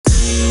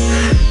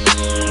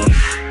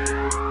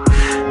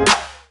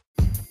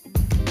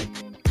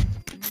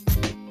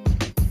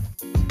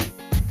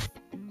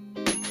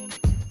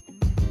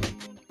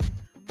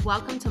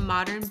welcome to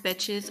Modern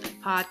Betches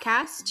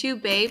podcast. Two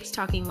babes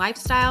talking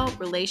lifestyle,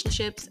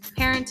 relationships,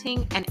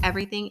 parenting, and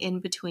everything in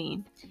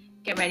between.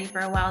 Get ready for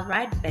a wild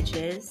ride,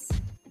 bitches.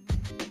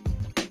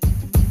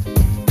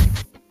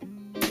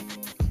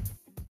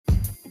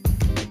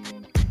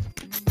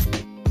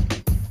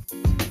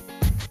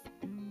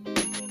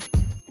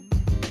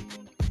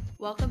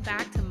 Welcome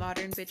back to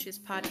Modern Betches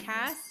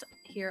podcast.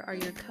 Here are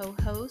your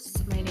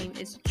co-hosts. My name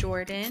is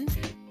Jordan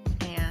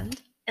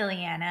and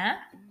Ileana.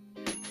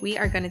 We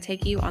are going to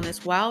take you on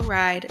this wild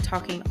ride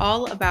talking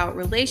all about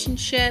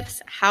relationships,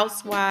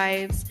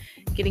 housewives,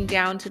 getting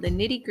down to the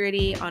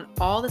nitty-gritty on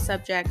all the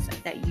subjects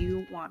that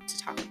you want to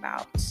talk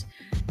about.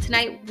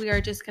 Tonight, we are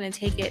just going to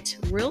take it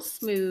real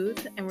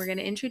smooth and we're going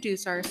to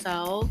introduce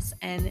ourselves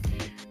and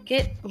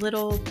get a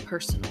little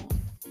personal.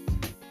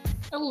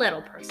 A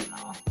little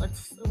personal.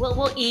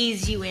 We'll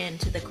ease you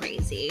into the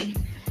crazy.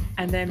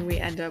 And then we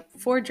end up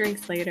 4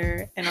 drinks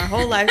later and our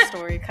whole life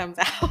story comes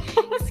out.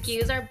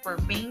 Excuse our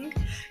burping.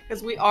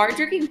 Because we are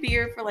drinking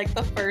beer for like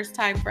the first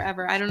time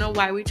forever. I don't know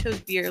why we chose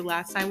beer.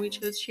 Last time we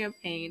chose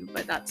champagne,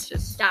 but that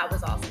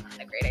was also not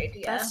a great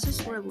idea. That's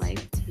just where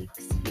life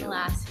takes you.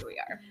 Alas, here we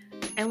are.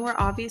 And we're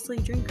obviously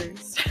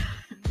drinkers.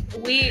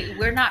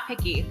 We're not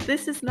picky.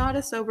 This is not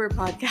a sober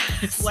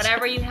podcast.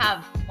 Whatever you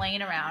have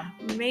laying around.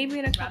 Maybe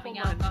in a couple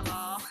months.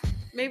 Alcohol.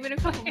 Maybe in a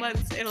couple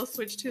months it'll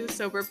switch to a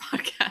sober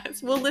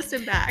podcast. We'll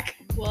listen back.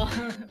 We'll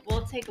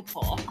take a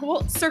poll.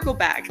 We'll circle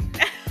back.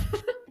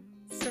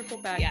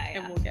 Yeah.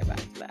 And we'll get back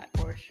to that.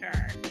 For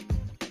sure.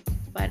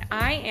 But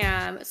I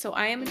am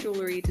a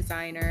jewelry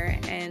designer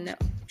and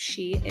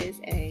she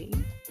is a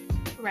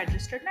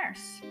registered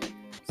nurse.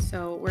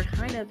 So we're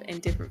kind of in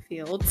different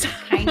fields.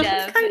 Kind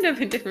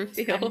of in different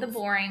fields. I'm the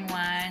boring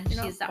one.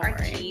 She's the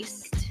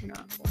artiste. You're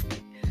not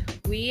boring.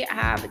 We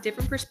have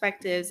different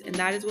perspectives, and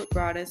that is what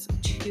brought us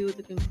to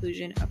the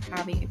conclusion of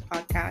having a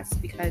podcast,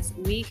 because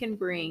we can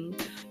bring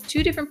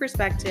 2 different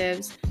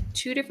perspectives,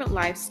 2 different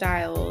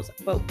lifestyles,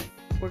 but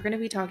we're going to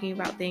be talking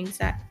about things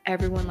that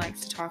everyone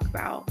likes to talk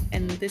about.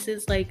 And this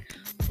is like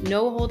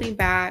no holding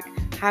back,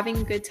 having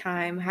a good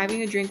time,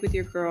 having a drink with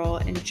your girl,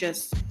 and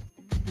just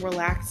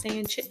relaxing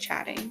and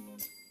chit-chatting.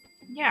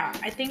 Yeah,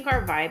 I think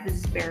our vibe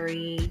is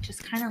very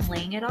just kind of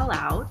laying it all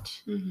out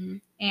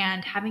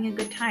and having a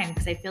good time,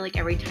 because I feel like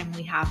every time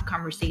we have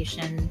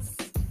conversations,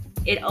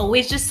 it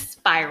always just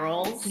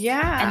spirals.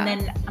 Yeah. And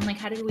then I'm like,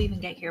 how did we even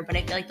get here? But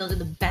I feel like those are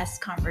the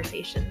best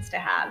conversations to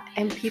have.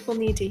 And people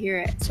need to hear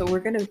it. So we're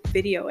going to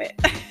video it.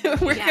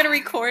 We're going to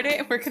record it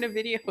and we're going to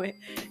video it.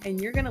 And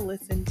you're going to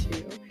listen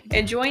to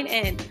and join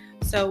in.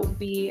 So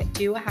we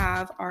do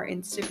have our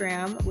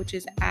Instagram, which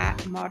is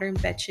at Modern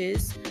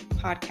Betches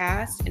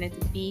Podcast. And it's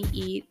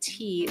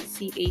BETCHES,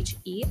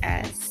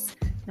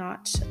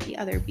 not the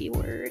other B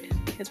word,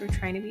 because we're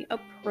trying to be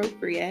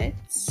appropriate.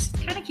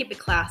 Kind of keep it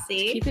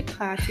classy. Keep it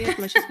classy as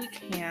much as we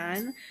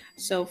can.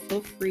 So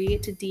feel free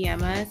to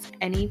DM us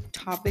any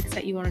topics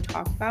that you want to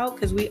talk about,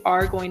 because we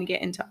are going to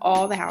get into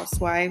all the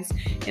housewives.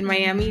 And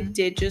Miami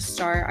did just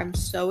start. I'm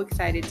so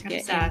excited to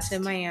get into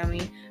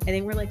Miami. I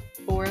think we're like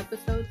 4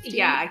 episodes deep.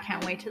 Yeah, I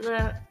can't wait till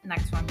the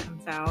next one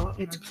comes out.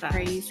 It's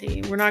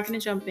crazy. We're not going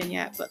to jump in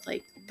yet, but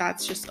like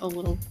that's just a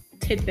little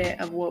tidbit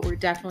of what we're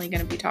definitely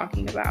going to be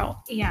talking about.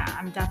 Yeah,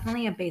 I'm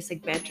definitely a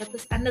basic bitch at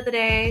this end of the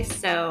day,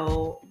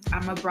 so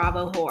I'm a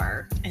Bravo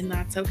whore. And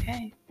that's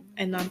okay.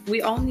 And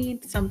we all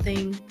need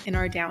something in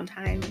our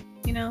downtime,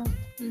 you know?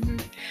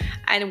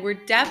 And we're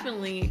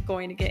definitely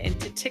going to get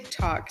into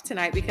TikTok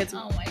tonight, because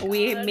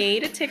we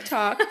made a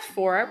TikTok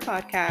for our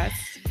podcast.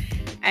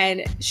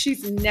 And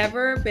she's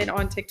never been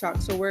on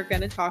TikTok, so we're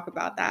going to talk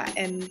about that.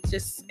 And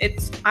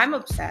I'm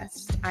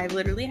obsessed. I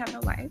literally have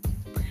no life.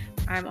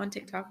 I'm on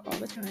TikTok all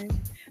the time.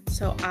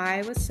 So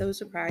I was so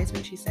surprised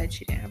when she said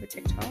she didn't have a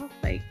TikTok.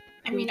 Like,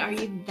 I mean, are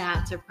you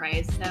that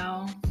surprised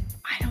though?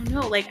 I don't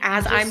know. Like,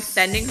 as I'm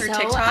sending her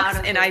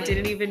TikToks and I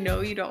didn't even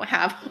know you don't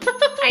have.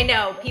 I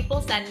know.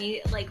 People send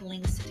me like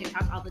links to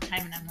TikTok all the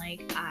time and I'm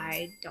like,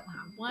 I don't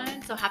have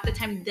one. So half the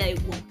time they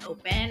won't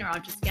open, or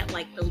I'll just get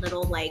like the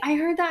little like. I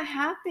heard that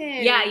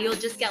happen. Yeah, you'll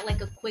just get like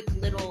a quick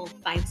little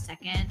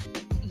 5-second,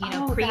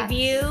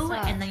 preview,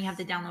 and then you have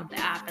to download the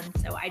app. And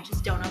so I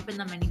just don't open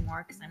them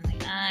anymore because I'm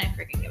like, I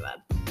freaking give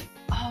up.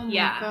 Oh my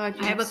God.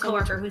 I have a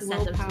coworker who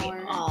sends them to me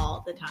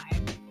all the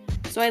time.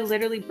 So I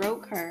literally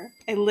broke her.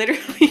 Of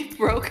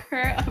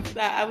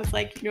that. I was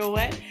like, you know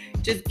what?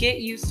 Just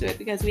get used to it,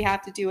 because we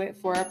have to do it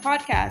for our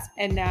podcast.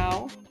 And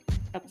now,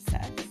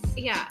 obsessed.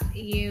 Yeah,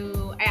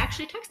 I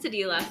actually texted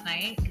you last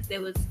night because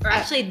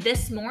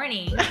this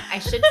morning, I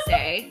should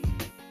say.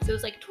 So it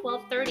was like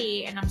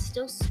 12:30 and I'm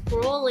still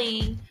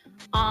scrolling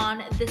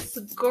on this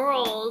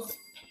girl's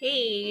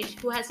page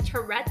who has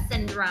Tourette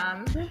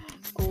syndrome.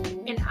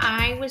 And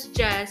I was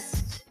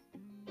just...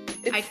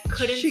 I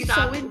couldn't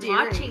stop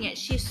watching it.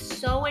 She's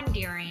so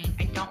endearing.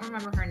 I don't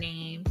remember her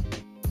name,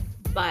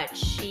 but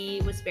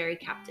she was very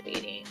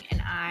captivating,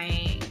 and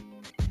I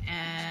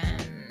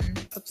am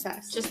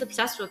obsessed. Just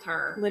obsessed with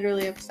her.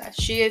 Literally obsessed.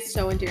 She is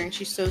so endearing.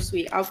 She's so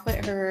sweet. I'll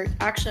put her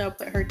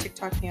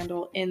TikTok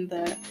handle in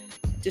the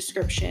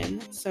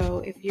description. So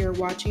if you're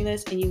watching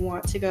this and you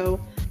want to go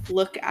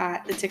look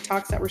at the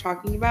TikToks that we're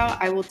talking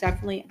about, I will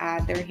definitely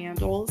add their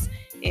handles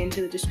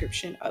into the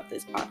description of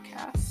this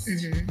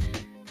podcast.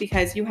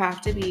 Because you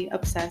have to be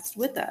obsessed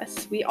with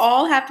us. We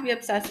all have to be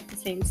obsessed with the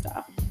same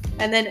stuff.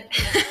 And then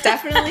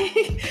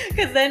definitely,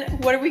 because then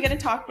what are we going to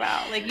talk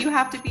about? Like, you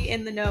have to be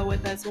in the know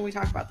with us when we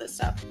talk about this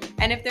stuff.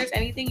 And if there's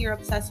anything you're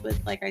obsessed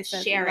with, like I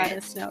said, let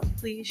us know.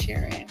 Please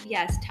share it.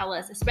 Yes, tell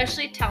us.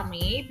 Especially tell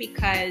me,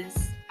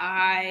 because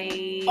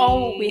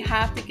we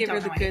have to give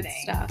her the good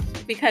stuff.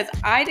 Because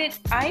I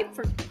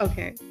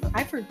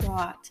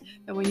forgot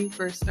that when you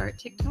first start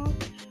TikTok,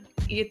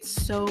 it's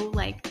so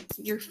like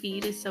your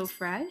feed is so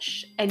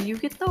fresh and you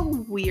get the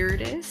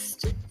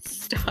weirdest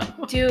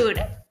stuff.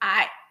 Dude,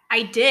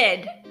 I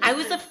did. I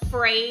was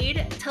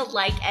afraid to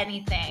like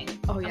anything.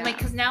 Oh yeah. I'm like,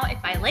 because now if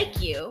I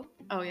like you,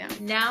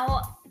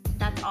 now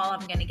that's all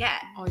I'm gonna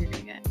get. All you're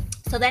gonna get.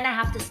 So then I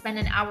have to spend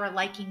an hour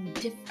liking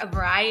a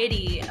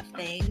variety of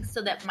things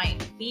so that my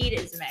feed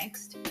is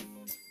mixed.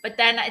 But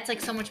then it's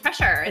like so much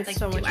pressure. It's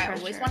like, do I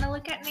always want to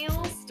look at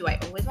nails? Do I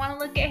always want to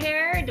look at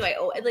hair? Do I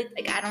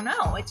like I don't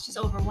know. It's just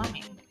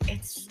overwhelming.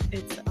 It's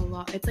a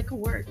lot. It's like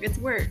work. It's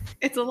work.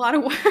 It's a lot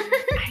of work.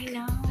 I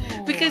know.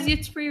 Because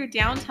it's for your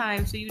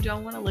downtime, so you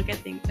don't want to look at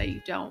things that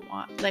you don't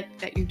want, like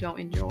that you don't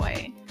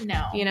enjoy.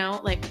 No. You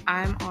know, like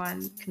I'm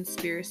on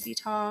conspiracy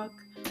talk,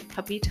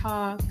 puppy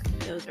talk.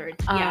 Those are you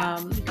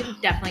can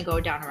definitely go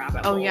down a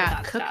rabbit hole. Oh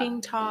yeah, cooking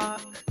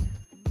talk.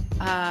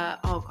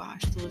 Oh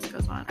gosh, the list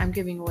goes on. I'm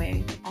giving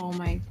away all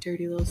my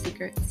dirty little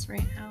secrets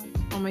right now.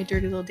 All my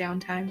dirty little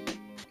downtime.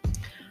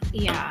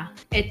 Yeah,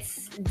 it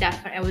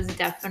was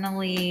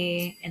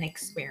definitely an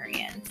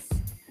experience.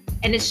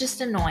 And it's just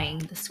annoying,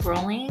 the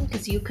scrolling,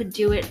 because you could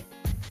do it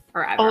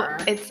forever.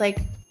 Oh, it's like,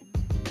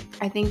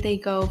 I think they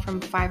go from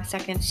 5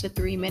 seconds to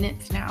 3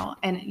 minutes now,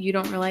 and you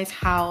don't realize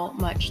how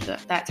much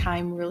that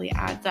time really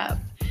adds up.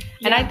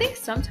 Yeah. And I think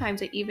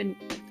sometimes it even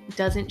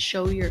doesn't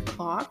show your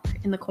clock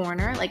in the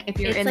corner. Like if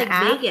you're in the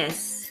app.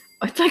 Vegas.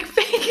 It's like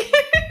Vegas.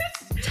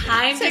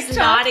 Time does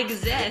not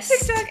exist.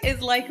 TikTok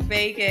is like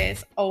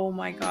Vegas. Oh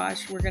my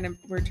gosh, we're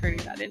turning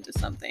that into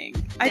something.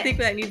 I think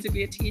that needs to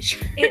be a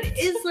t-shirt. It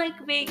is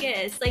like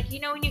Vegas. Like, you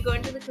know, when you go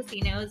into the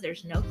casinos,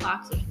 there's no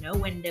clocks, there's no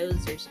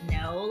windows, there's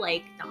no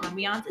like the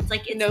ambiance. It's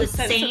like it's no the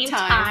same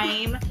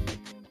time.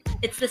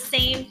 It's the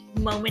same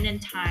moment in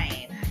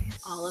time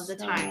all of the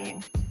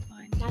time.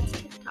 Fun. That's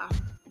TikTok.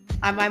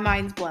 My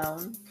mind's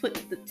blown.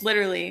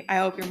 Literally, I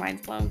hope your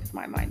mind's blown because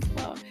my mind's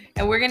blown.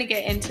 And we're going to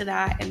get into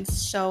that and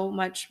so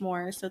much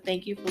more. So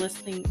thank you for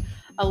listening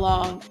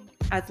along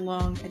as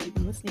long as you've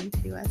been listening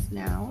to us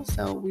now.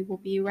 So we will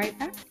be right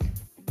back.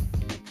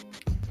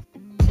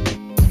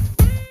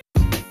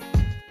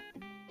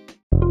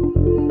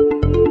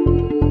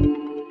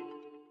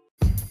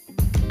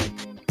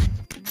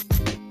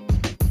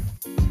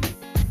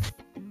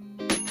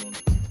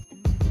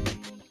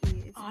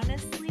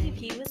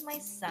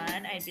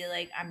 I'd be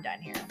like, I'm done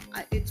here.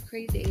 It's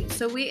crazy.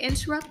 So we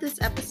interrupt this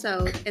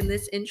episode and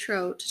this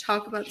intro to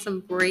talk about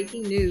some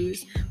breaking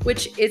news.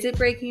 Which, is it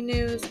breaking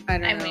news? I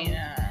don't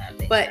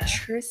know. But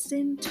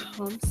Tristan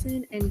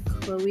Thompson and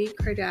Khloe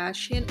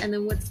Kardashian, and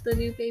then what's the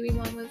new baby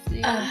mama's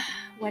name?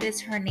 What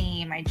is her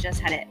name? I just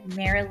had it.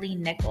 Marilee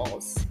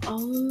Nichols.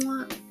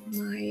 Oh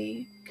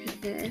my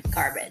goodness.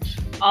 Garbage.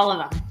 All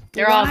of them.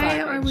 They're all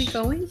garbage. Why are we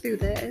going through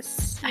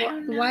this? I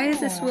don't know. Why is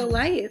this real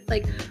life?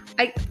 Like,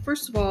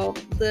 first of all,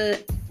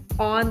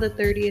 on the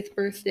 30th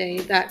birthday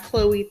that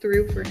Khloe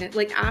threw for him,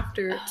 like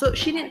after, so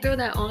she didn't throw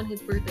that on his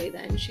birthday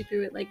then. She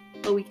threw it like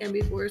a weekend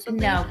before or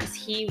something. No, because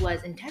he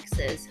was in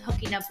Texas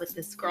hooking up with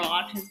this girl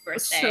on his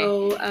birthday.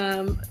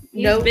 So,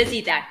 he's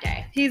busy that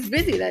day. He's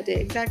busy that day,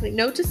 exactly.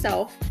 Note to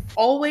self,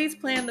 always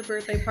plan the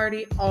birthday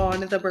party on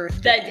the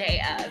birthday. The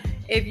day of.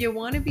 If you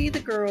want to be the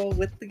girl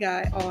with the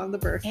guy on the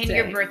birthday. In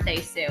your birthday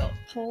suit.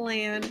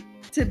 Plan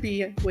to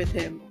be with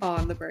him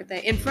on the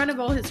birthday in front of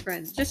all his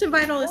friends. Just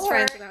invite all his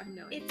friends without him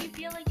knowing. If you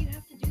feel like you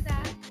have to do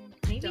that,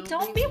 maybe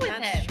don't be with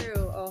him. That's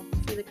true. Oh,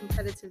 see, the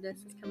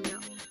competitiveness is coming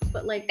out.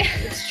 But like,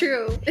 it's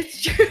true.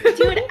 It's true.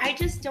 Dude, I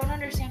just don't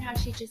understand how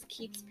she just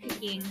keeps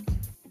picking.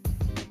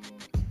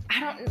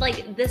 I don't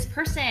like this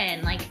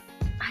person. Like,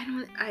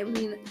 I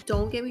mean,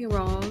 don't get me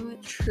wrong.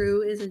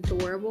 True is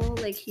adorable.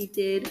 Like, he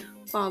did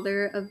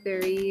father a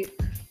very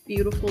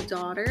beautiful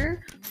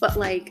daughter, but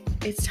like,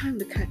 it's time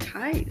to cut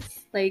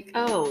ties. Like,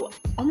 oh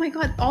my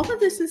God, all of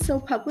this is so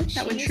public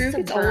that when True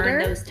gets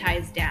older, those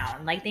ties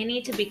down. Like, they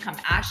need to become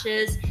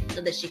ashes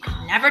so that she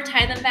can never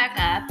tie them back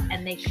up,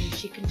 and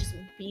she can just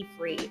be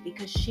free,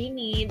 because she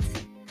needs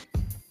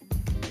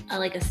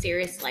a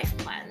serious life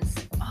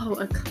cleanse. Oh,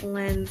 a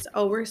cleanse.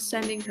 Oh, we're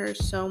sending her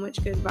so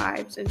much good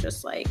vibes and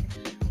just like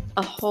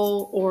a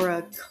whole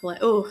aura cleanse.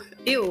 Oh,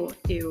 ew.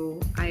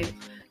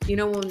 You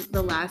know, when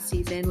the last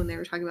season, when they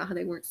were talking about how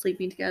they weren't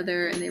sleeping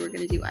together and they were going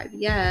to do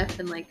IVF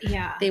and like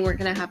they weren't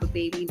going to have a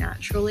baby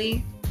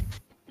naturally,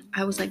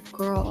 I was like,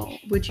 girl,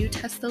 would you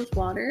test those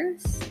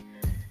waters?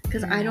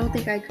 Because I don't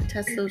think I could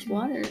test those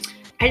waters.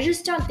 I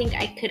just don't think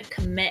I could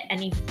commit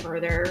any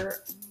further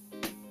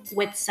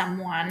with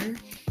someone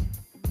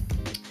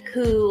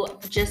who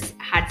just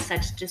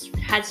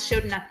has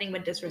showed nothing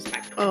but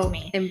disrespect towards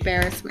me.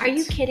 Embarrassment. Are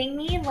you kidding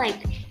me?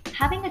 Like,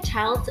 having a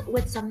child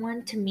with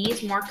someone to me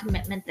is more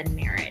commitment than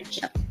marriage.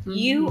 Yep. Mm-hmm.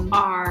 You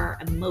are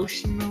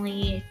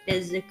emotionally,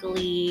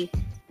 physically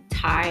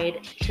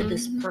tied to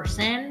this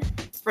person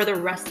for the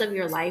rest of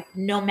your life,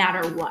 no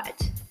matter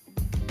what.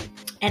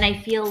 And I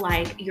feel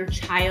like your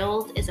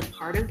child is a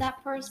part of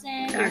that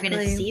person. Exactly. You're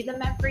going to see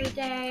them every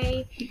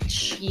day.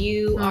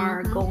 You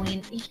are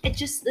going...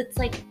 It's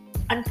like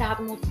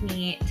unfathomable to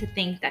me to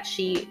think that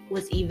she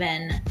was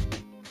even...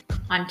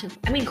 I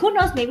mean, who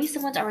knows? Maybe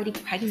someone's already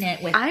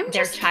pregnant with their child. I'm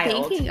just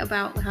thinking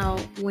about how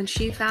when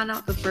she found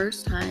out the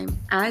first time,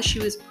 as she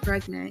was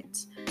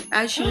pregnant,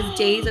 as she was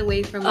days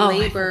away from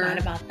labor. I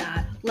forgot about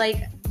that.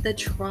 Like, the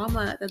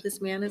trauma that this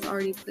man has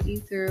already put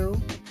you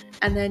through.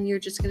 And then you're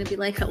just going to be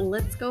like,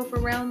 let's go for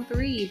round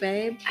 3,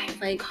 babe. I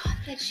forgot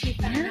that she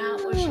found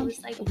out where she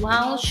was like...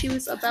 While she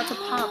was about to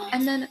pop.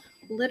 And then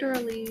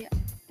literally,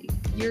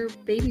 your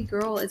baby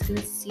girl is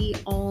going to see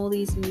all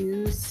these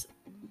news...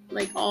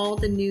 like all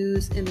the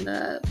news in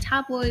the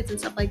tabloids and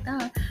stuff like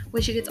that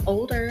when she gets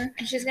older.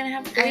 And she's gonna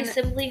have 3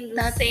 siblings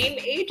the same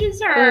age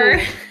as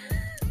her.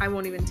 I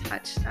won't even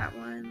touch that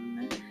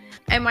one.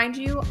 And mind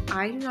you,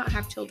 I do not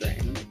have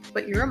children,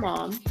 but you're a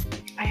mom.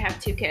 I have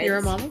 2 kids. You're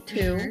a mom of 2.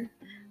 Mm-hmm.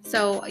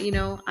 So,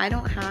 I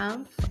don't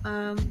have,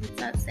 what's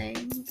that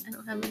saying? I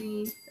don't have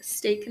any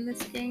stake in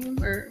this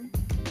game, or...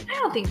 I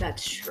don't think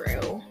that's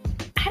true.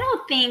 I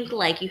don't think,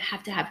 like, you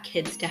have to have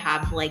kids to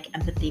have, like,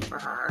 empathy for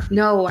her.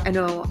 No, I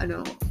know.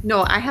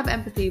 No, I have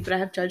empathy, but I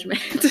have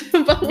judgment.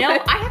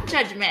 I have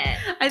judgment.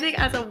 I think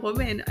as a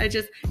woman,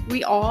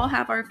 we all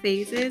have our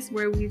phases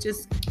where we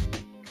just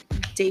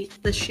date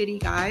the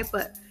shitty guy,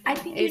 but... I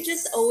think you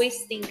just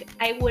always think,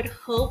 I would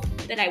hope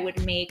that I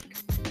would make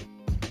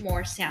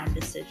more sound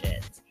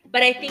decisions.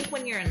 But I think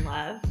when you're in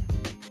love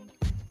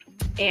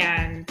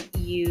and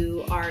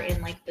you are in,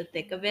 like, the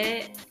thick of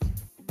it...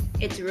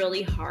 It's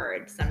really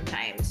hard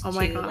sometimes to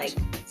like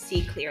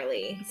see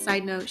clearly.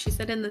 Side note, she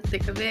said in the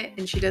thick of it,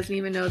 and she doesn't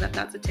even know that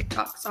that's a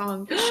TikTok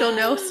song, but she'll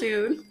know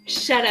soon.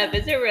 Shut up,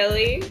 is it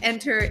really?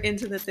 Enter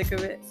into the thick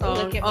of it song.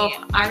 Look at me,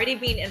 I'm already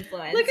being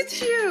influenced. Look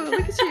at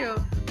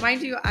you.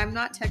 Mind you, I'm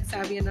not tech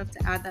savvy enough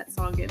to add that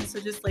song in, so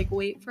just like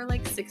wait for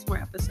like 6 more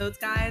episodes,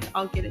 guys.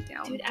 I'll get it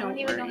down. Dude, I don't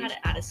even know how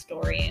to add a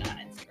story on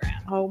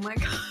Instagram. Oh my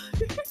god.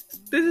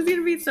 This is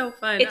gonna be so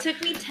fun. It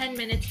took me 10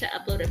 minutes to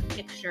upload a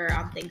picture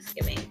on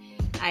Thanksgiving.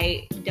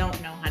 I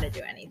don't know how to do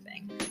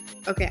anything.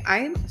 Okay,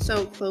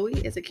 so Chloe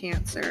is a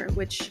Cancer,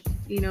 which,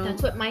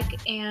 That's what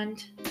Mike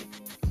and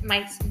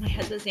my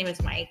husband's name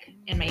is Mike,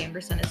 and my younger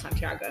son is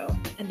Santiago,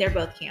 and they're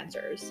both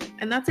Cancers.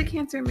 And that's a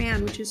Cancer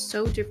man, which is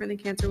so different than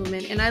Cancer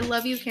women. And I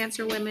love you,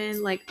 Cancer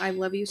women. Like, I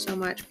love you so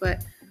much,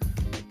 but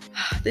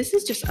this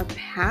is just a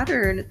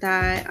pattern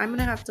that I'm going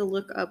to have to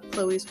look up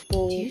Chloe's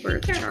whole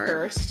birth chart. Do you think you're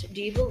cursed?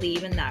 Do you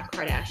believe in that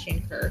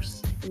Kardashian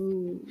curse?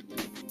 Ooh.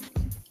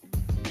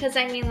 Because,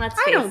 I mean, let's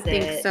face it. I don't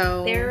think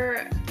so.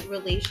 Their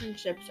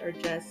relationships are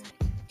just...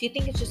 Do you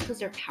think it's just because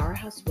they're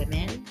powerhouse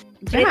women?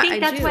 But Yeah, I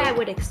think that's why I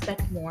would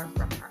expect more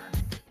from her.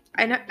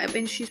 I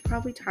mean, she's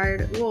probably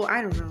tired. Well,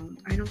 I don't know.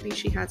 I don't think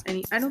she has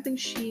any...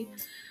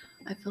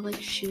 I feel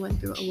like she went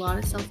through a lot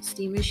of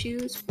self-esteem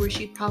issues where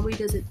she probably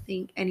doesn't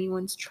think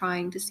anyone's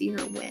trying to see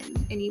her win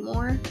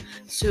anymore.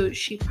 So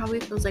she probably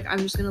feels like, I'm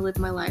just going to live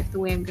my life the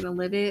way I'm going to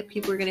live it.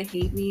 People are going to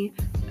hate me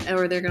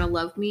or they're going to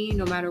love me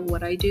no matter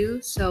what I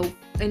do. So,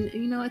 and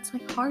it's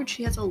like hard.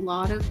 She has a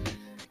lot of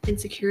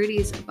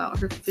insecurities about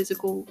her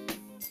physical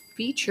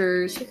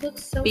features. She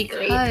looks so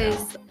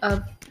because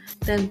of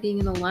them being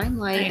in the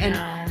limelight. And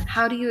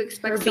how do you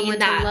expect someone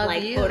to love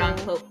like, you? Quote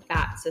unquote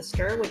fat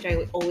sister, which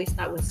I always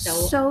thought was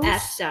so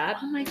effed up.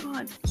 Oh my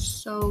god,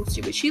 so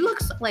stupid. She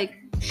looks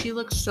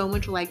so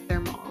much like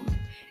their mom.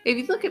 If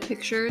you look at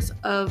pictures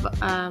of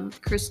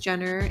Kris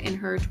Jenner in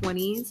her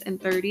 20s and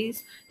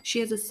 30s, she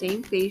has the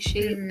same face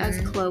shape as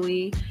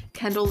Khloe.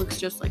 Kendall looks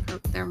just like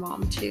their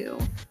mom too.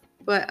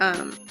 But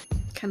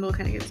Kendall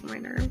kind of gets on my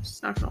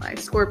nerves. Not gonna lie.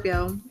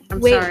 Scorpio.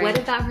 Wait, sorry. What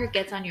about her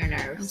gets on your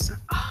nerves? I'm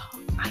sorry. Oh,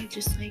 I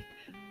just like,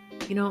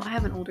 I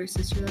have an older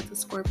sister that's a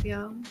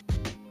Scorpio.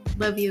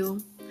 Love you.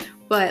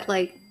 But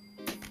like,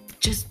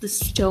 just the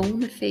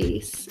stone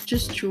face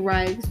just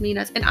drives me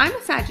nuts. And I'm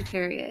a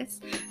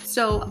Sagittarius.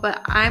 So,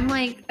 but I'm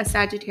like a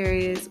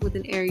Sagittarius with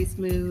an Aries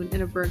moon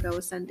and a Virgo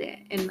ascendant.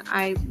 And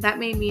that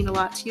may mean a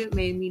lot to you. It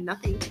may mean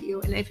nothing to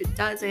you. And if it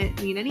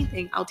doesn't mean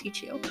anything, I'll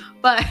teach you.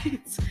 But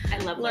I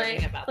love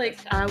learning about this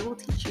stuff. I will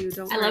teach you.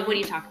 Don't worry. I love when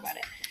you talk about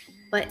it.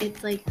 But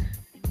it's like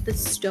the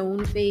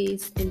stone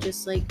face and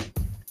just like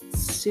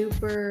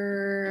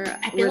super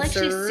I feel reserved,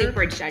 like she's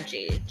super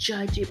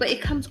judgy, but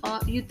it comes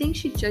off, you think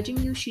she's judging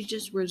you, she's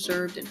just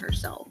reserved in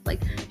herself,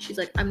 like she's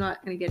like, I'm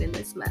not gonna get in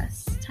this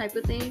mess type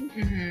of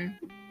thing.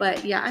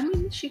 But yeah, I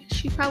mean, she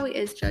probably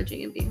is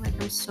judging and being like,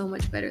 I'm so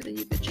much better than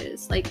you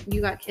bitches, like you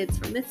got kids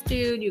from this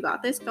dude, you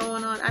got this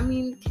going on. I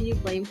mean, can you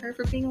blame her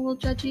for being a little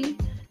judgy?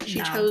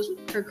 She chose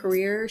her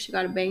career, she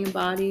got a banging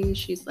body,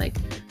 she's like,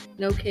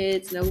 no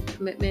kids, no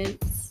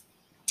commitments.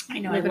 I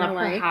know, I love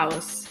her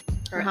house.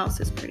 Her house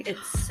is pretty.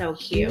 It's so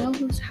cute. You know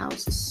whose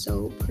house is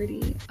so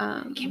pretty?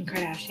 Kim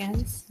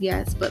Kardashian's?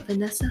 Yes, but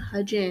Vanessa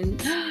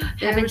Hudgens.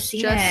 Haven't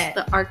seen it.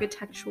 The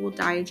Architectural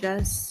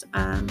Digest,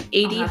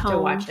 80 I'll have Home to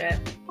watch it.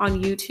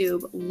 On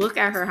YouTube. Look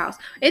at her house.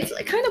 It's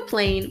kind of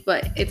plain,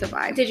 but it's a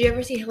vibe. Did you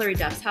ever see Hilary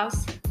Duff's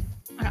house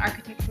on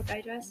Architectural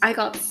Digest? I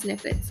got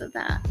snippets of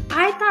that.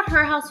 I thought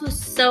her house was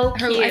so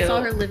cute. I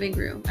saw her living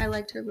room. I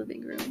liked her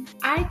living room.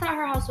 I thought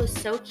her house was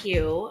so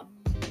cute.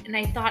 And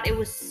I thought it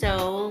was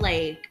so,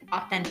 like,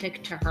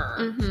 authentic to her.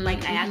 Mm-hmm,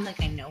 like, I act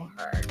like I know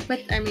her. But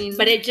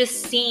it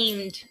just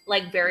seemed,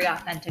 like, very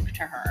authentic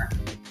to her.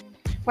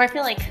 Where I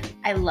feel like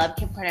I love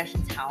Kim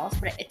Kardashian's house,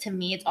 but to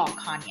me, it's all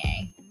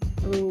Kanye.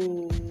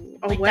 Ooh.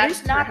 Oh, like, what is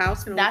her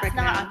house going to look like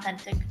now? That's not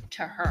authentic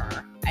to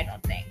her, I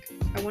don't think.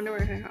 I wonder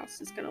what her house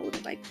is going to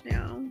look like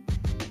now.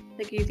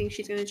 Like, you think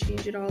she's going to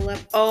change it all up?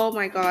 Oh,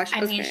 my gosh.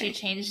 I mean, she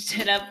changed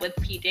it up with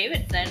Pete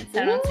Davidson,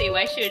 so I don't see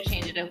why she would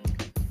change it up.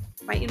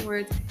 Fighting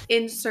words.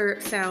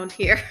 Insert sound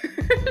here.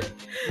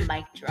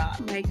 Mic drop.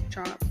 Mic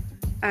drop.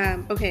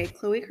 Okay,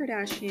 Khloe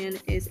Kardashian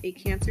is a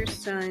Cancer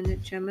Sun,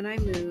 Gemini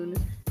Moon,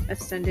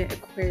 Ascendant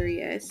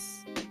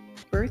Aquarius.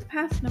 Birth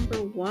path number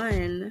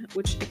 1,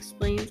 which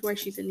explains why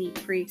she's a neat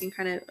freak and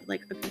kind of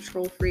like a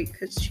control freak,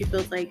 because she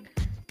feels like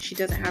she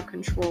doesn't have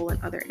control in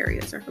other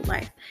areas of her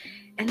life.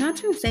 And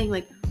that's what I'm saying,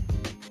 like,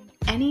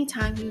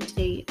 anytime you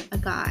date a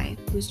guy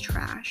who's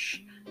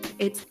trash,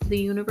 it's the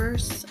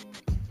universe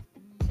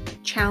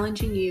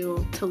challenging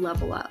you to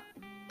level up.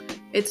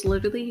 It's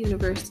literally the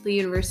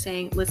universe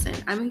saying, listen,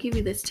 I'm gonna give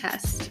you this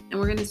test and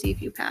we're gonna see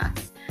if you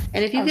pass.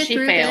 And if you get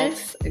through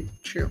this,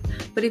 true.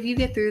 But if you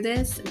get through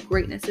this,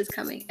 greatness is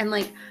coming. And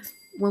like,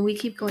 when we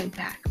keep going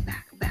back,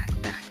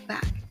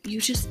 you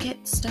just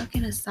get stuck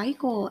in a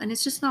cycle and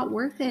it's just not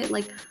worth it.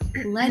 Like,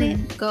 let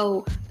it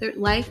go.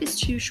 Life is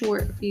too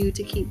short for you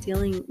to keep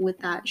dealing with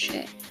that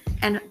shit.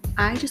 And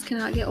I just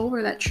cannot get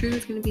over that True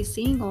is going to be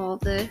seeing all of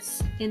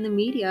this in the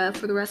media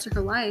for the rest of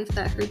her life,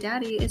 that her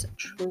daddy is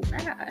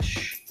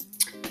trash.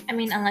 I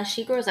mean, unless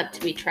she grows up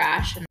to be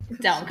trash and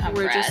don't come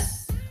for us.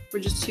 We're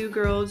just two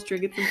girls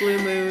drinking some Blue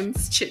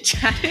Moons,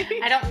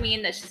 chit-chatting. I don't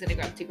mean that she's going to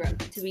grow up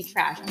to be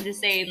trash. I'm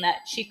just saying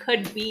that she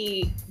could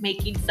be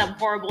making some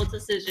horrible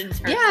decisions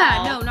herself.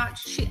 Yeah, no, not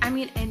she. I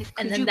mean, and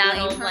then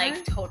that'll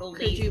like totally,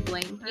 could you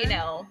blame her? You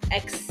know,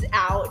 X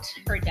out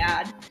her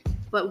dad.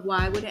 But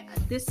why would it?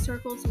 This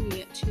circles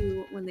me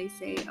to when they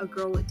say a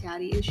girl with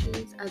daddy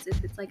issues, as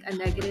if it's like a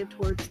negative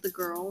towards the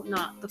girl,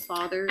 not the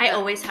father. I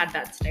always had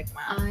that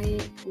stigma. I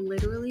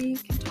literally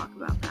can talk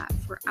about that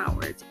for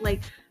hours.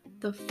 Like,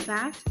 the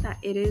fact that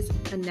it is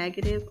a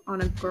negative on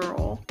a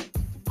girl,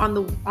 on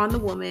the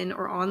woman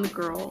or on the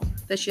girl,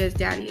 that she has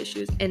daddy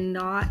issues, and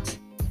not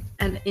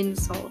an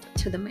insult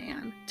to the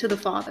man, to the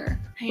father.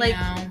 I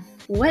know.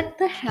 What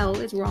the hell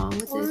is wrong with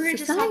this we were society?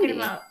 Just talking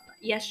about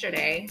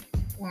yesterday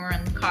when we were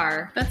in the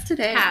car. That's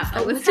today.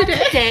 That was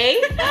today.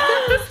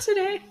 That was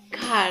today.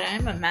 God,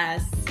 I'm a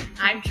mess.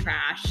 I'm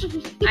trash.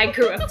 I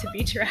grew up to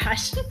be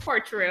trash. Poor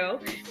True.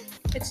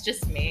 It's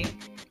just me.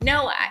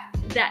 No,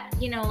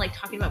 like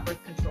talking about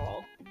birth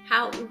control.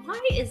 Why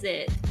is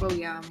it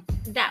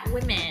that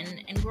women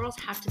and girls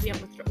have to be on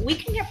birth control? We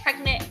can get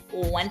pregnant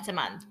once a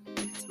month.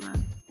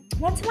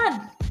 Once a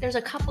month. There's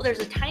a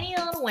tiny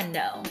little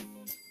window.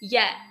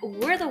 Yet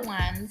we're the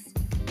ones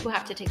who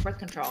have to take birth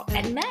control.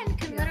 And men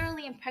can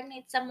literally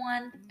impregnate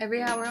someone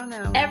every hour on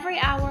the hour. Every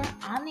hour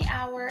on the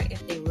hour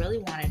if they really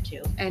wanted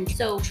to. And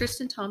so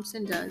Tristan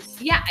Thompson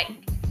does. Yeah.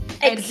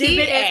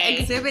 Exhibit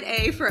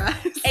A for us.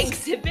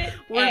 Exhibit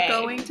We're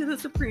going to the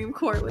Supreme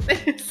Court with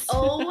this.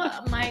 Oh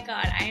my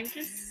God, I am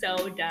just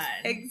so done.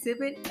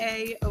 Exhibit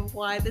A of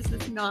why this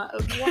is not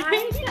okay.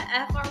 Why the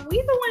F are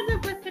we the ones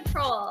on birth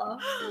control?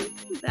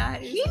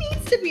 He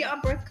needs to be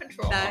on birth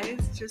control.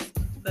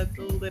 That's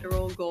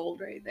literal gold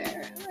right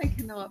there. I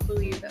cannot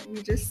believe that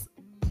we just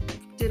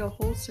did a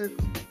whole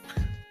circle.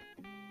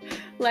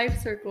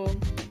 Life circle.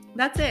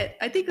 That's it.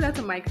 I think that's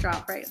a mic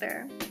drop right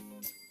there.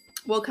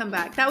 We'll come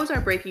back. That was our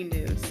breaking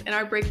news. And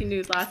our breaking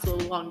news lasts a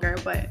little longer,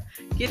 but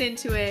get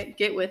into it,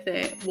 get with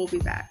it. We'll be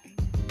back.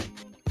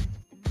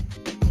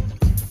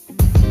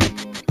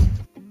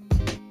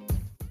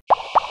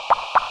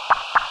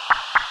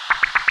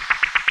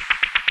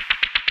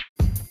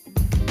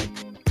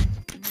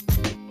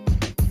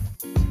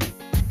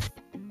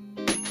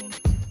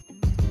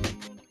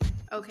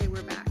 Okay,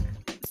 we're back.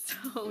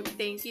 So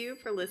thank you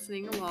for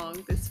listening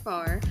along this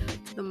far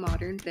to the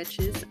Modern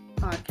Betches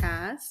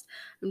podcast.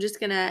 I'm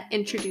just gonna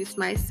introduce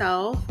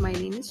myself. My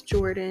name is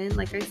Jordan.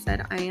 Like I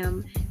said, I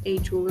am a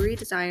jewelry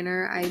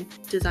designer. I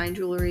design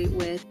jewelry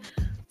with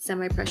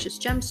semi-precious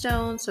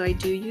gemstones, so I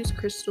do use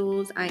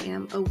crystals. I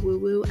am a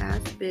woo-woo ass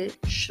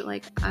bitch.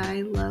 Like,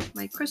 I love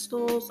my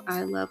crystals.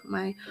 I love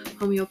my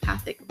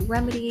homeopathic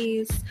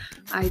remedies.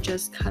 I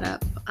just cut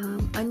up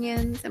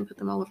onions and put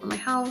them all over my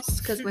house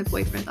because my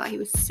boyfriend thought he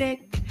was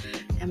sick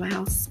and my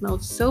house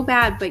smelled so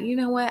bad. But you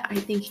know what? I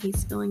think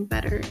he's feeling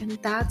better, and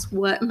that's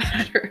what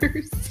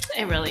matters.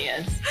 It really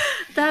is.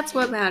 That's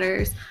what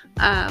matters.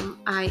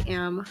 I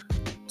am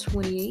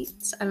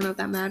 28. I don't know if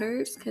that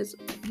matters because,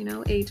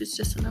 age is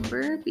just a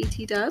number.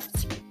 BT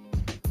dubs.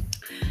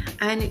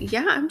 And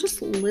yeah, I'm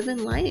just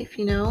living life,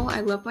 I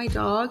love my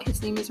dog.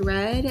 His name is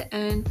Red,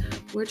 and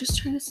we're just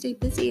trying to stay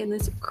busy in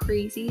this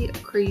crazy,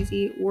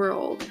 crazy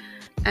world.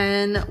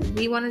 And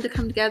we wanted to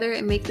come together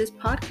and make this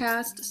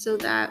podcast so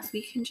that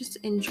we can just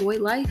enjoy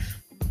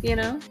life,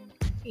 Yeah.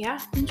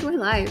 Enjoy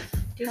life.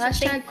 Do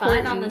something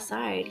fun on the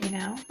side,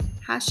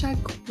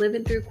 Hashtag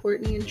living through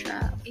Courtney and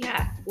Trav.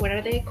 Yeah. What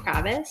are they?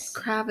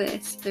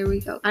 Kravis. There we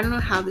go. I don't know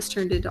how this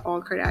turned into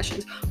all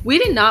Kardashians. We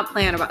did not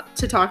plan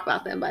to talk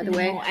about them, by the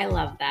way. I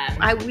love them.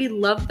 We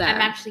love them.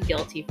 I'm actually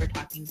guilty for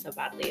talking so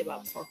badly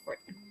about poor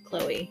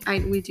Chloe.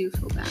 We do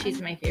feel bad.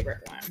 She's my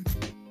favorite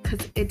one.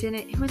 Because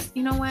it was,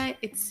 you know what?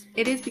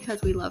 It is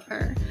because we love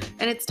her.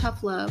 And it's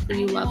tough love when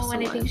you love someone.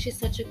 And I think she's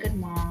such a good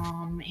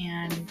mom.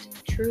 And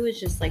True is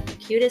just like the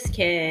cutest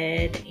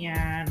kid.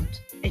 And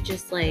it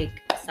just like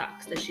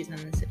sucks that she's in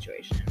this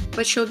situation.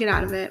 But she'll get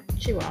out of it.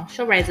 She will.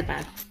 She'll rise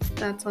above.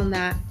 That's on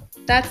that.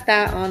 That's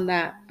that on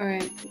that. All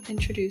right.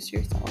 Introduce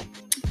yourself.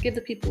 Give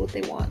the people what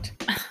they want.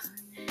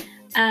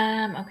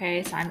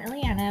 Okay, so I'm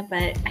Ileana,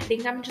 but I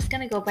think I'm just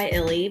gonna go by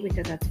Illy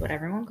because that's what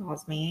everyone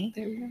calls me.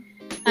 There we go.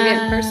 You're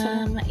getting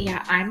personal.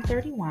 Yeah, I'm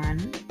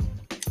 31,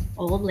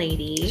 old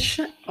lady.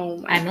 Oh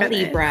my I'm goodness.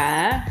 a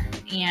Libra,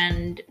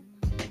 and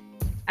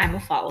I'm a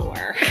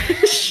follower.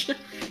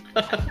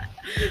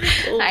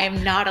 I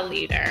am not a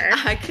leader.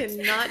 I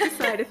cannot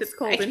decide if it's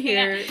cold in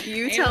here.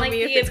 You tell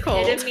me if it's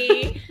cold. cold.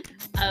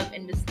 Of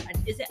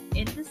is it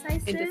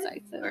indecisive?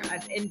 Indecisive. Or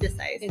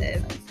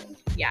indecisive?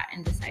 Yeah,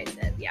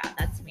 indecisive. Yeah,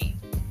 that's me.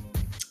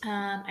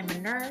 I'm a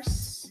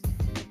nurse.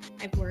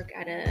 I work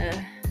at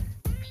a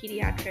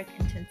pediatric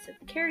intensive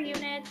care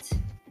unit.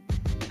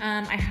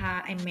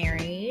 I'm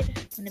married.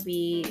 I'm going to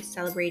be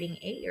celebrating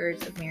 8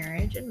 years of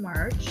marriage in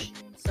March.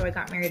 So I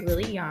got married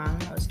really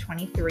young. I was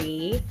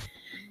 23.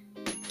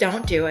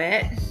 Don't do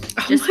it.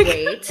 Just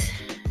wait.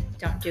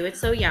 Don't do it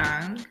so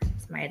young.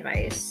 That's my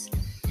advice.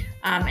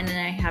 And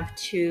then I have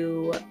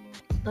 2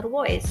 little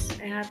boys.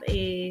 I have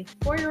a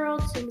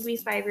 4-year-old, soon to be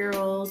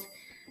 5-year-old,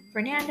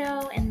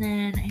 Fernando, and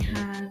then I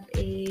have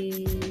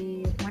a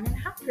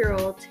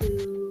 1.5-year-old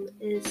who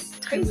is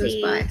crazy. Time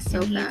goes by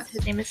so fast.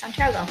 His name is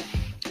Santiago.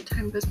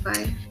 Time goes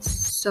by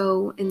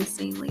so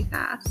insanely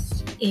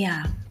fast.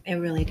 Yeah, it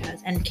really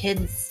does. And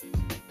kids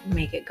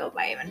make it go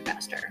by even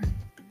faster.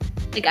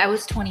 Like, I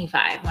was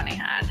 25 when I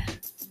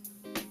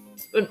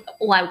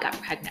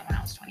got pregnant when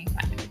I was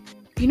 25.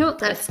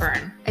 That's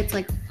burn. It's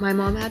like my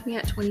mom had me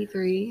at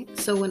 23.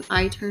 So when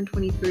I turned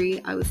 23,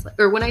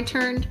 when I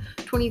turned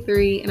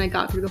 23 and I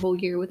got through the whole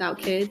year without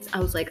kids, I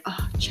was like,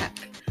 oh, check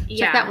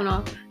that one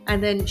off.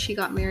 And then she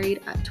got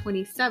married at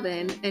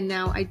 27, and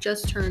now I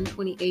just turned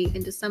 28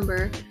 in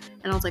December,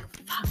 and I was like,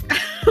 fuck.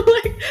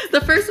 Like,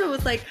 the first one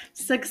was like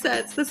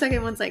success. The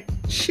second one's like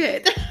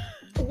shit.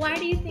 Why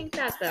do you think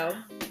that though?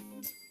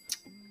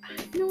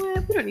 You know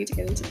what? We don't need to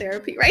get into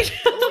therapy right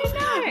now.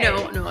 Why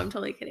not? No, I'm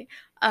totally kidding.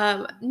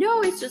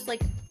 No, it's just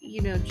like,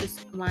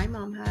 just my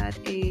mom had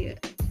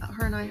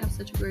her and I have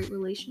such a great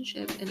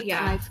relationship, and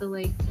I feel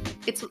like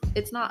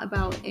it's not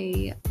about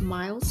a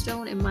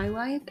milestone in my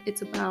life.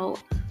 It's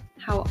about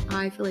how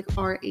I feel like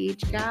our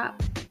age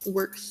gap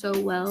works so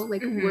well.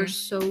 Like, we're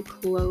so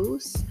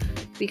close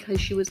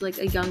because she was like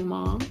a young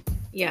mom.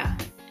 Yeah.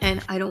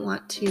 And I don't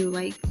want to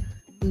like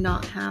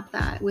not have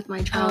that with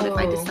my child if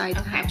I decide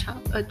to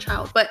have a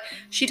child. But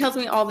she tells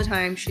me all the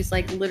time, she's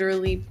like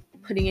literally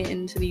putting it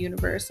into the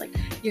universe, like,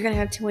 you're gonna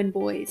have twin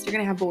boys, you're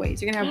gonna have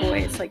boys, you're gonna have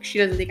boys. Like, she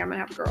doesn't think I'm gonna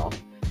have a girl.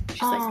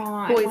 She's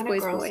like,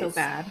 boys so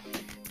bad.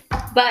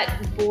 But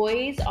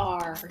boys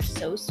are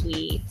so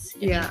sweet.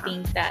 And I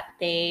think that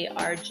they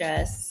are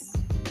just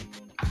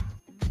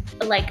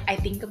like, I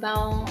think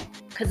about,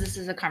 because this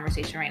is a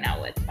conversation right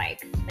now with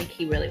Mike, like,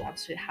 he really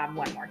wants to have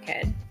one more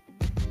kid.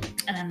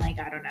 And I'm like,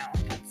 I don't know.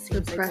 That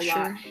seems like a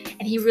lot.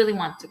 And he really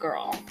wants a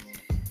girl.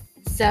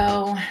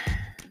 So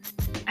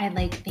I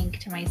like think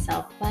to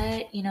myself,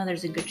 but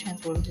there's a good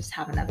chance we'll just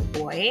have another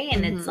boy.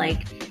 And it's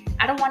like,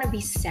 I don't want to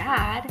be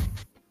sad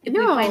if we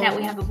find out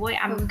we have a boy.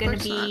 I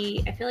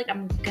feel like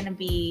I'm going to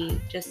be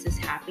just as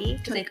happy.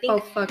 Because I think, oh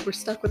fuck, we're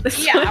stuck with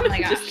this. Yeah, I'm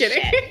like, just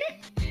kidding.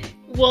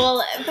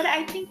 Well, but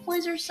I think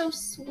boys are so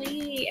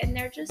sweet, and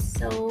they're just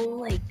so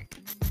like,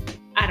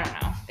 I don't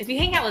know. If you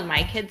hang out with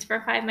my kids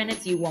for 5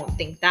 minutes, you won't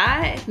think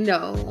that.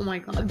 No, oh my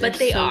god. But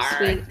they are.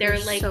 Sweet. They're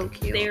like, so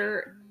cute.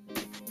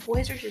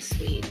 Boys are just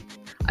sweet.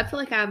 I feel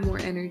like I have more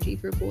energy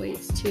for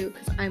boys too,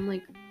 because I'm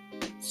like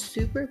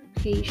super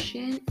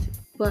patient,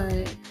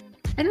 but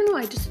I don't know.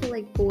 I just feel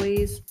like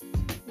boys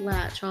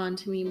latch on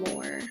to me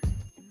more.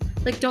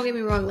 Like, don't get me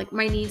wrong, like,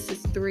 my niece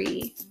is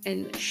 3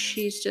 and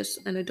she's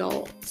just an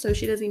adult, so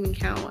she doesn't even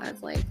count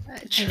as like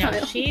a child. I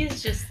know,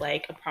 she's just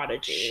like a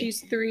prodigy. She's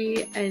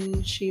 3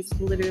 and she's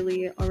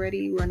literally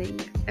already running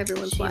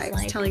everyone's lives,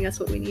 like, telling us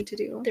what we need to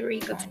do. 3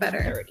 That's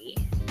better. 30.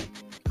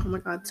 Oh my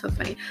god, so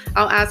funny.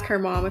 I'll ask her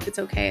mom if it's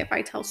okay if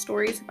I tell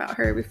stories about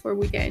her before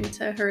we get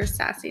into her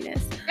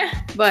sassiness.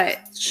 But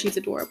she's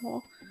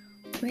adorable.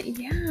 But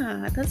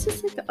yeah, that's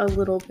just like a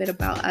little bit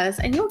about us.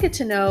 And you'll get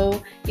to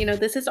know,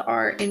 this is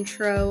our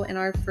intro and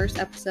our first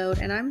episode.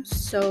 And I'm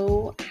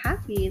so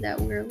happy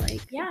that we're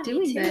like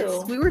doing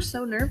this. We were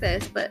so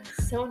nervous, but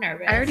so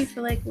nervous. I already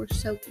feel like we're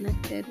so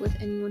connected with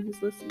anyone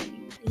who's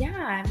listening.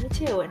 Yeah, me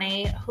too. And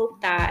I hope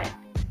that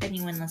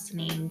anyone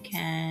listening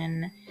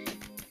can,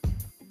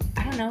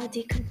 I don't know,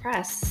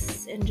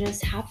 decompress and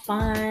just have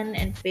fun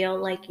and feel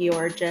like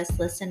you're just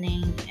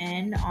listening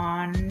in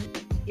on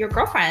your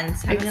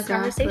girlfriends having a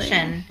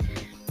conversation.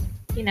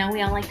 We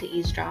all like to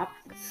eavesdrop.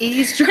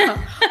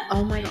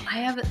 Oh my God. I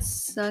have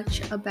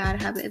such a bad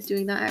habit of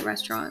doing that at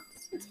restaurants.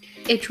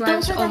 It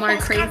drives Omar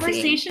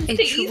crazy.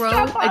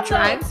 It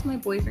drives my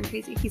boyfriend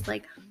crazy. He's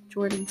like,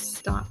 Jordan,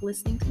 stop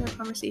listening to their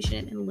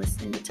conversation and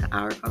listen to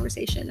our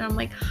conversation. And I'm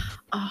like,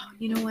 oh,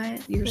 you know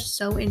what? You're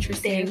so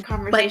interesting. Their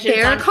conversation.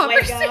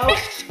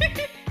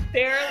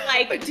 They're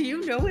like, but do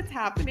you know what's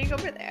happening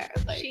over there?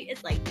 Like, she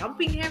is like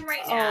dumping him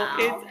right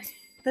now.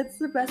 That's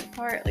the best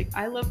part. Like,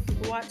 I love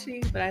people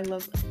watching, but I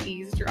love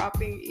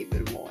eavesdropping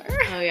even more.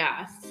 Oh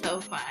yeah, so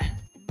fun.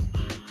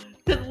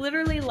 Because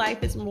literally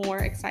life is more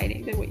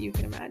exciting than what you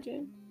can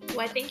imagine. Well,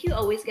 I think you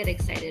always get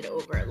excited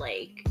over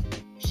like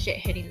shit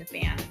hitting the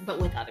fan, but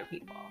with other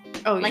people.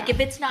 Oh yeah. Like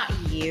if it's not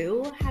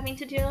you having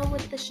to deal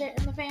with the shit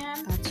in the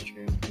fan, that's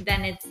true.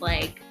 Then it's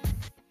like,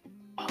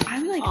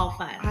 I'm like all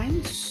fun.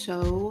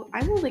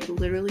 I will like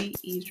literally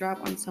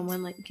eavesdrop on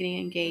someone like getting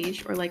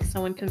engaged or like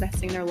someone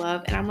confessing their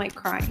love, and I'm like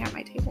crying at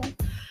my table.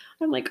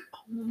 I'm like,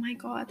 oh my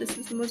God, this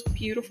is the most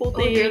beautiful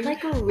thing. Oh, you're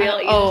like a real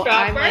eavesdropper.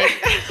 I'm like,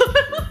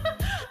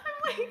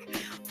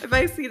 if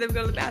I see them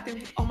go to the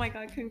bathroom, oh my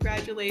God,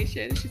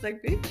 congratulations. She's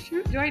like,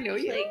 bitch, do I know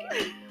you?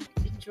 Like,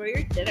 enjoy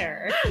your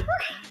dinner.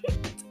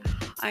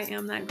 I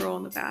am that girl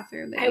in the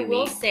bathroom. I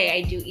will say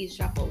I do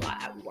eavesdrop a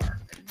lot at work.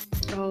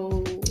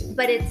 Oh.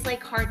 But it's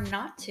like hard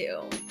not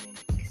to,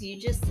 because you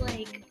just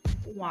like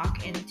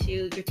walk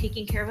into, you're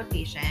taking care of a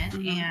patient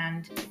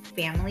and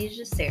family is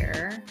just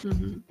there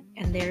and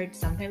they're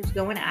sometimes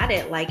going at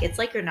it. Like, it's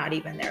like you're not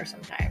even there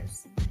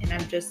sometimes. And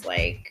I'm just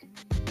like,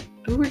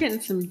 oh, we're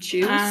getting some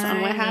juice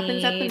on what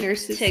happens at the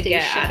nurse's station.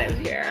 Get out of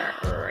here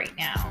right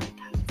now.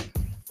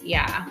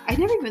 Yeah. I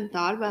never even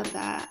thought about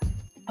that.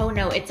 Oh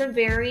no, it's a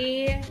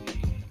very,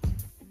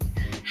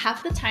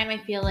 half the time I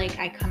feel like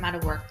I come out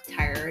of work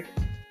tired.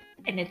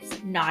 And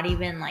it's not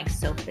even like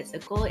so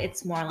physical.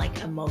 It's more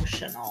like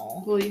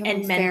emotional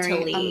and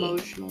mentally. Very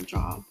emotional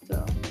job,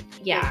 though.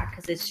 Yeah,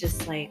 because it's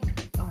just like,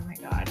 oh my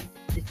God,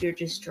 you're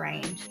just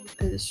drained.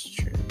 It is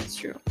true. It's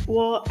true.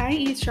 Well, I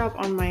eavesdrop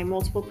on my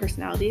multiple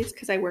personalities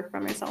because I work by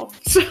myself.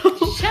 So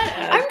shut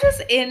up. I'm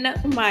just in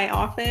my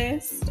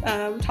office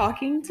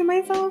talking to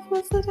myself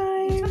most of the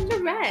time. You talk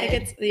to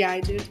Red.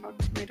 I do talk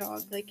to my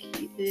dog like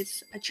he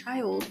is a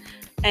child.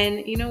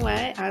 And you know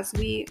what? As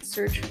we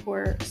search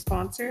for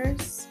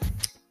sponsors,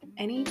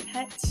 any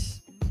pet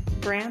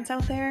brands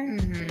out there?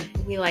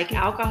 We like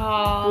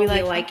alcohol. We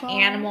like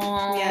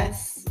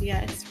animals.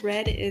 Yes.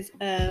 Red is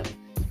a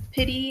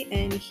pity,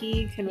 and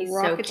he's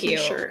rock a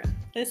t-shirt.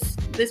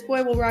 This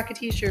boy will rock a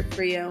t-shirt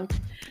for you.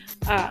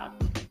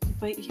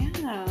 But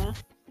yeah,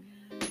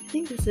 I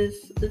think this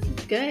is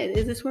good.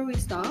 Is this where we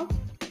stop?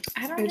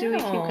 I don't know. Or do we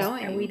keep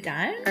going? Are we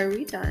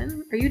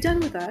done? Are you done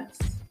with us?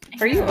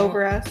 Are you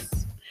over us?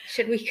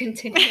 Should we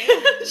continue?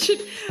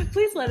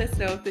 Please let us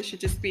know if this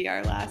should just be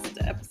our last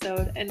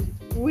episode. And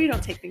we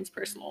don't take things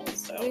personal.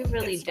 So we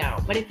really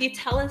don't. But if you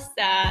tell us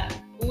that,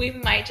 we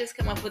might just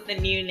come up with a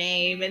new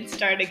name and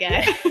start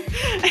again.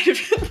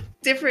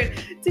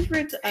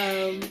 different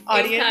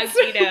audience.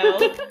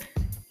 Incognito.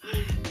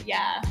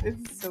 Yeah.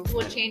 It's so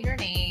we'll change our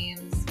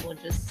names. We'll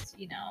just,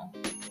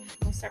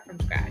 we'll start from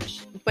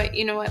scratch. But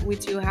you know what? We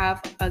do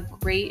have a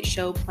great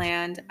show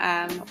planned.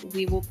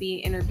 We will be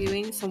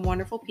interviewing some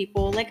wonderful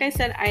people. Like I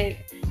said, I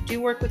do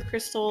work with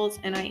crystals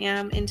and I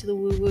am into the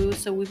woo-woo.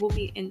 So we will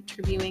be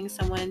interviewing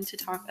someone to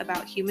talk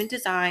about human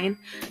design.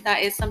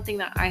 That is something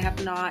that I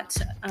have not,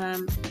 I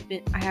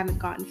haven't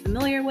gotten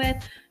familiar with.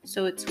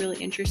 So it's really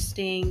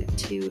interesting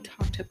to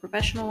talk to a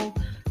professional.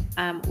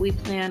 We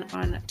plan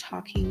on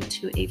talking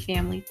to a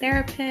family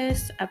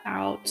therapist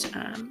about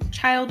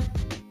child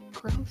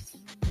growth.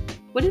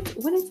 What's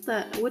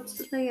the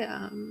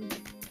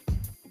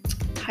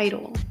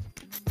title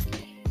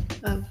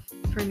of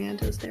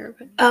Fernando's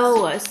therapist?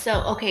 Oh,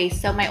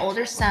 so my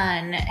older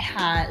son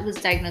was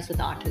diagnosed with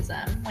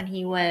autism when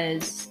he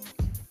was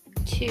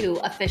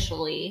 2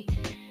 officially,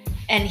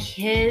 and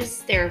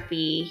his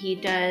therapy, he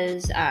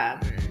does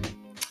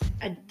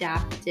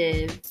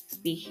adaptive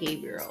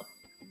behavioral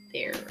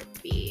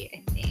therapy,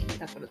 I think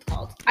that's what it's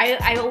called.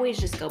 I always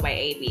just go by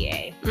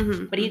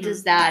ABA, but he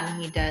does that,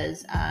 and he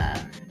does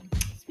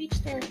speech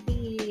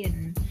therapy,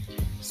 and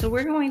so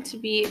we're going to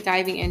be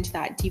diving into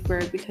that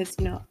deeper because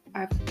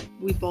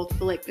we both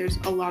feel like there's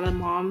a lot of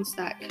moms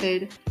that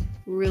could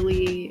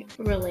really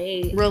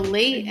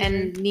relate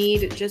and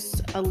need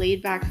just a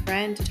laid back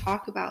friend to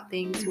talk about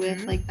things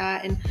with like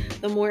that. And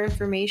the more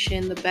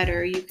information, the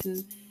better. You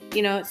can,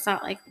 it's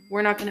not like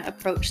we're not going to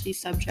approach these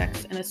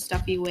subjects in a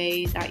stuffy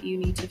way that you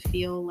need to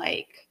feel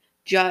like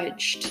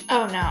judged.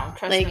 Oh no,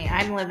 trust me,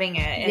 I'm living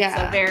it. It's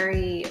a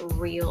very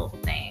real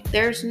thing.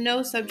 There's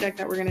no subject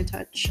that we're going to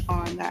touch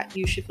on that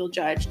you should feel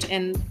judged,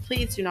 and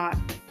please do not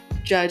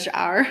judge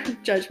our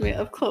judgment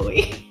of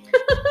Chloe.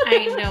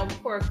 I know,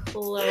 poor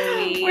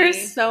Chloe. We're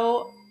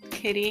so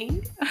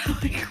kidding.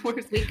 We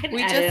can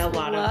edit a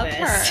lot of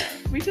this.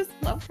 Her. We just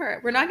love her.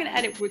 We're not going to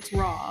edit what's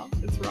raw.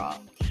 It's raw.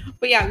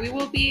 But yeah, we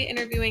will be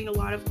interviewing a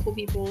lot of cool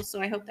people.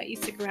 So I hope that you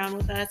stick around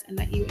with us and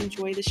that you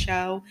enjoy the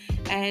show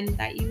and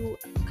that you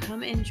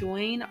come and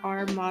join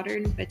our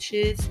Modern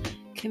Betches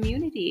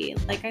community.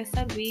 Like I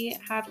said, we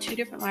have 2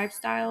 different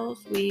lifestyles.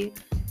 We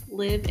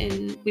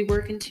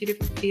work in 2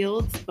 different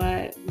fields,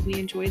 but we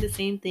enjoy the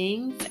same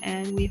things,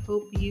 and we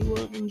hope you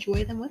will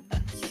enjoy them with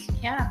us.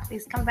 Yeah,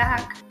 please come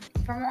back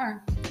for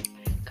more.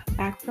 Come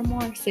back for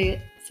more.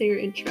 Say your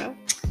intro.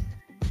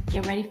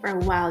 Get ready for a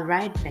wild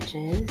ride,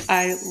 bitches.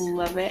 I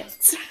love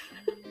it.